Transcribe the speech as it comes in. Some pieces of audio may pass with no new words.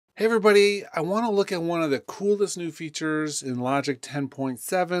Hey everybody, I want to look at one of the coolest new features in Logic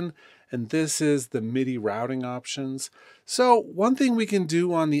 10.7, and this is the MIDI routing options. So one thing we can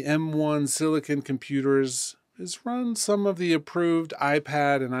do on the M1 Silicon computers is run some of the approved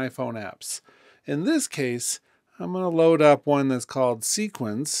iPad and iPhone apps. In this case, I'm going to load up one that's called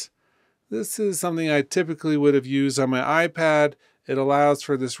Sequence. This is something I typically would have used on my iPad. It allows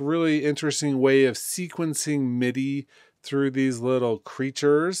for this really interesting way of sequencing MIDI through these little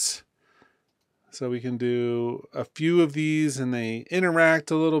creatures. So we can do a few of these and they interact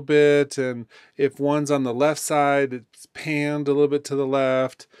a little bit, and if one's on the left side, it's panned a little bit to the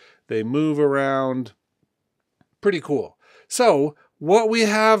left. They move around. Pretty cool. So what we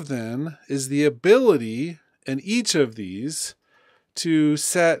have then is the ability in each of these to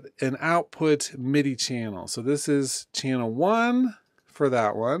set an output MIDI channel. So this is channel 1 for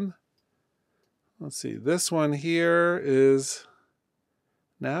that one. Let's see, this one here is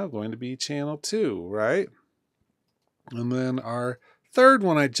now going to be channel 2, right? And then our third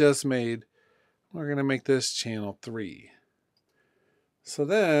one I just made, we're going to make this channel 3. So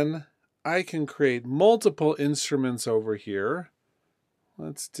then I can create multiple instruments over here.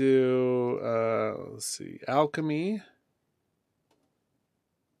 Let's do, let's see, alchemy.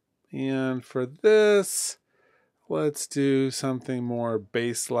 And for this, let's do something more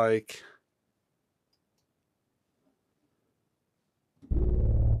bass-like.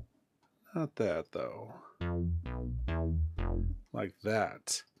 Not that though. Like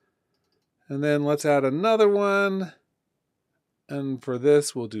that. And then let's add another one. And for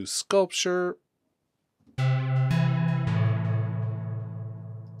this, we'll do sculpture.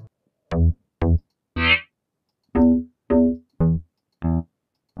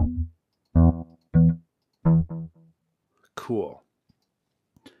 Cool.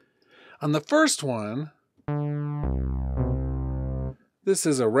 On the first one, this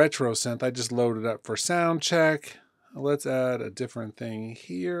is a retro synth. I just loaded up for sound check. Let's add a different thing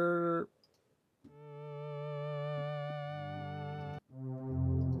here.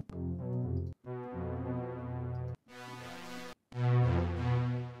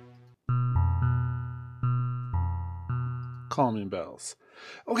 Calming bells.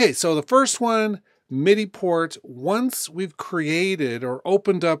 Okay, so the first one, MIDI port, once we've created or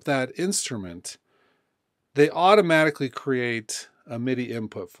opened up that instrument, they automatically create a MIDI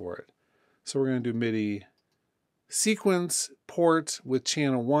input for it. So we're going to do MIDI sequence port with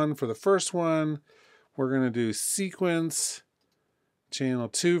channel 1 for the first one. We're going to do sequence channel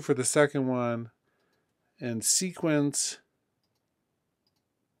 2 for the second one, and sequence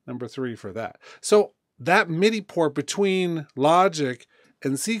number 3 for that. So that MIDI port between Logic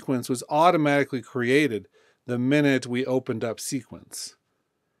and Sequence was automatically created the minute we opened up Sequence.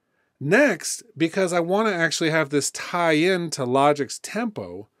 Next, because I want to actually have this tie in to Logic's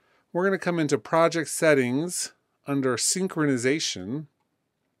tempo, we're going to come into Project Settings under Synchronization,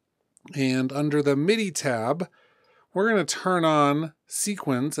 and under the MIDI tab, we're going to turn on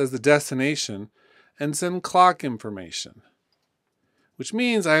Sequence as the destination and send clock information. Which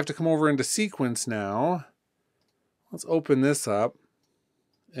means I have to come over into Sequence now. Let's open this up.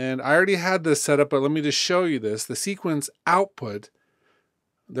 And I already had this set up, but let me just show you this. The Sequence output,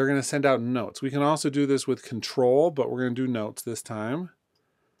 they're going to send out notes. We can also do this with control, but we're going to do notes this time.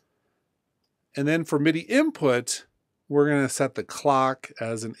 And then for MIDI input, we're going to set the clock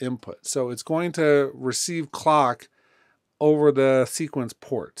as an input. So it's going to receive clock over the Sequence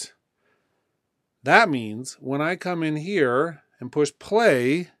port. That means when I come in here and push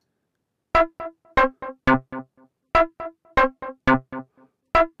play,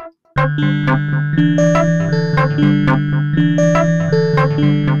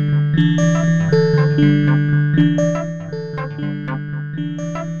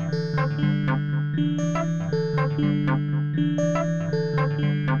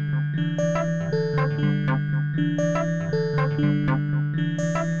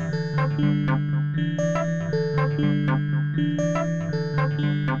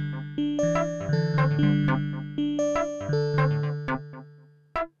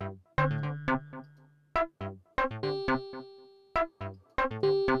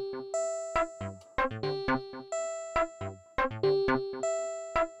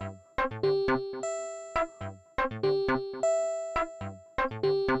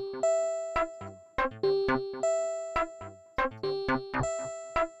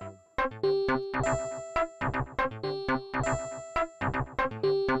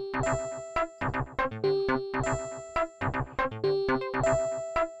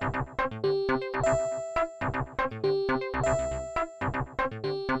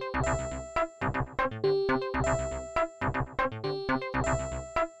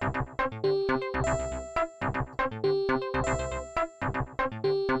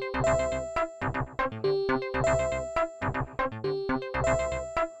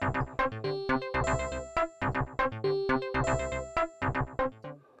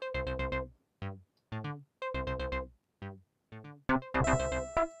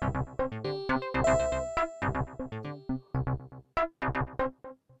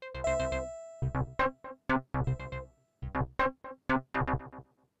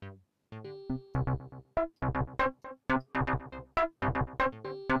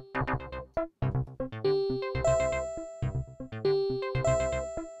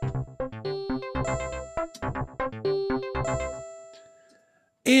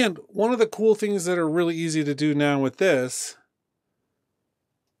 And one of the cool things that are really easy to do now with this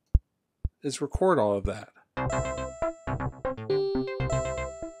is record all of that.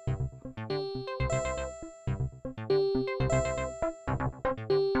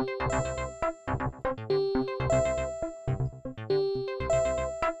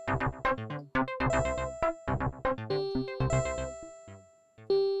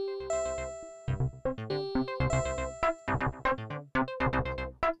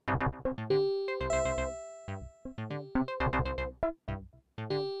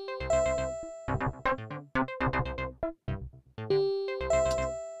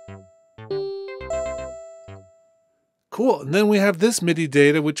 Cool. And then we have this MIDI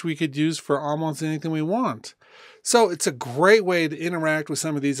data, which we could use for almost anything we want. So it's a great way to interact with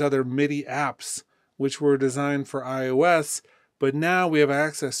some of these other MIDI apps, which were designed for iOS, but now we have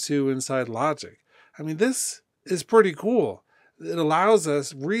access to inside Logic. I mean, this is pretty cool. It allows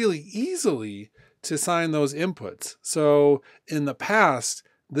us really easily to assign those inputs. So in the past,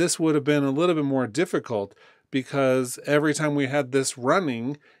 this would have been a little bit more difficult because every time we had this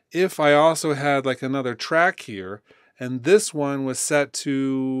running, if I also had like another track here, and this one was set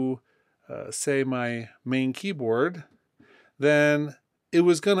to, say, my main keyboard, then it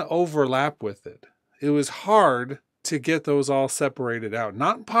was going to overlap with it. It was hard to get those all separated out.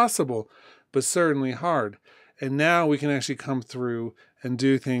 Not impossible, but certainly hard. And now we can actually come through and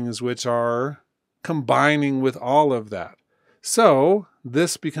do things which are combining with all of that. So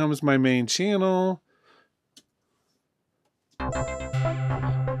this becomes my main channel.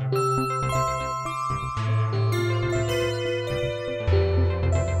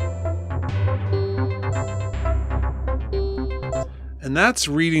 And that's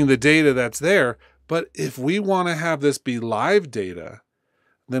reading the data that's there. But if we want to have this be live data,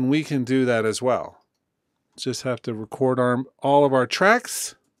 then we can do that as well. Just have to record all of our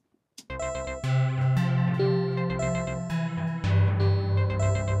tracks.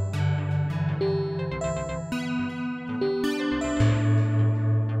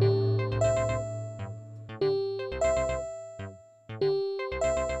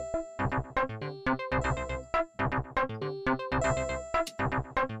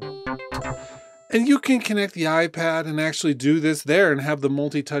 And you can connect the iPad and actually do this there and have the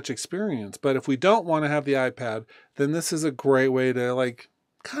multi-touch experience. But if we don't want to have the iPad, then this is a great way to like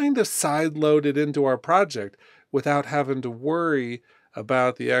kind of side load it into our project without having to worry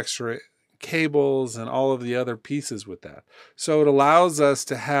about the extra cables and all of the other pieces with that. So it allows us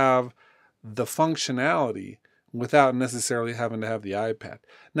to have the functionality without necessarily having to have the iPad.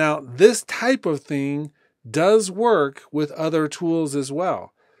 Now, this type of thing does work with other tools as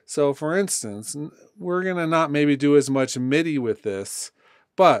well. So for instance, we're going to not maybe do as much MIDI with this,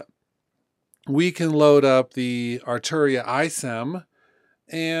 but we can load up the Arturia iSem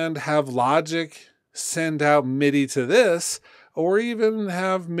and have Logic send out MIDI to this, or even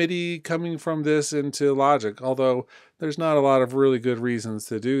have MIDI coming from this into Logic, although there's not a lot of really good reasons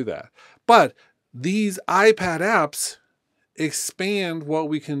to do that. But these iPad apps expand what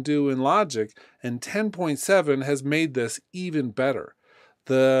we can do in Logic, and 10.7 has made this even better.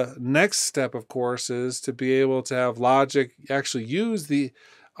 The next step, of course, is to be able to have Logic actually use the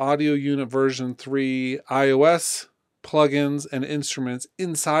Audio Unit version 3 iOS plugins and instruments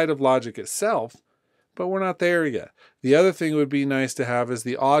inside of Logic itself, but we're not there yet. The other thing would be nice to have is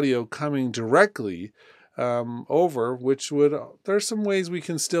the audio coming directly over, which would, there's some ways we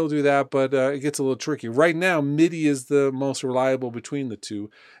can still do that, but it gets a little tricky. Right now, MIDI is the most reliable between the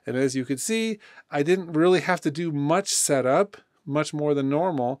two. And as you can see, I didn't really have to do much setup, much more than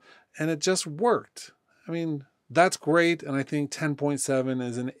normal, and it just worked. I mean, that's great, and I think 10.7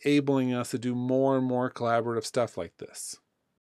 is enabling us to do more and more collaborative stuff like this.